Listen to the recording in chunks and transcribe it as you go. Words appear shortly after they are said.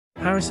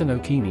Harrison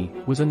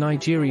Okene was a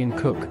Nigerian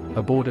cook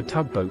aboard a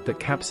tugboat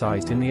that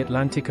capsized in the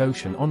Atlantic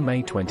Ocean on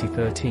May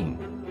 2013.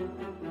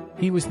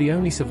 He was the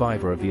only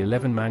survivor of the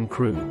 11-man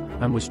crew,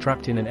 and was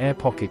trapped in an air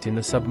pocket in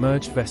the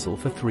submerged vessel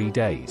for 3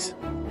 days.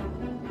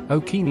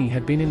 Okene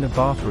had been in the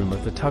bathroom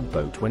of the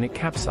tugboat when it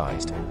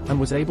capsized, and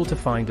was able to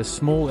find a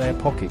small air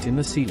pocket in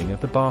the ceiling of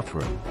the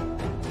bathroom.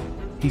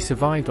 He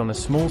survived on a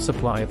small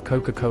supply of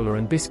Coca-Cola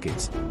and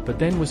biscuits, but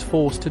then was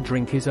forced to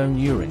drink his own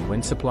urine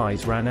when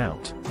supplies ran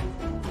out.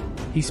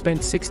 He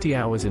spent 60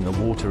 hours in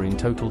the water in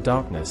total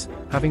darkness,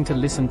 having to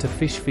listen to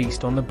fish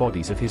feast on the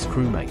bodies of his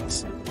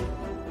crewmates.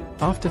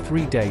 After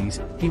 3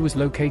 days, he was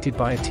located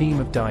by a team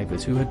of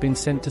divers who had been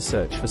sent to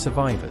search for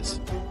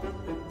survivors.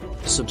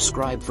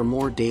 Subscribe for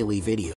more daily videos.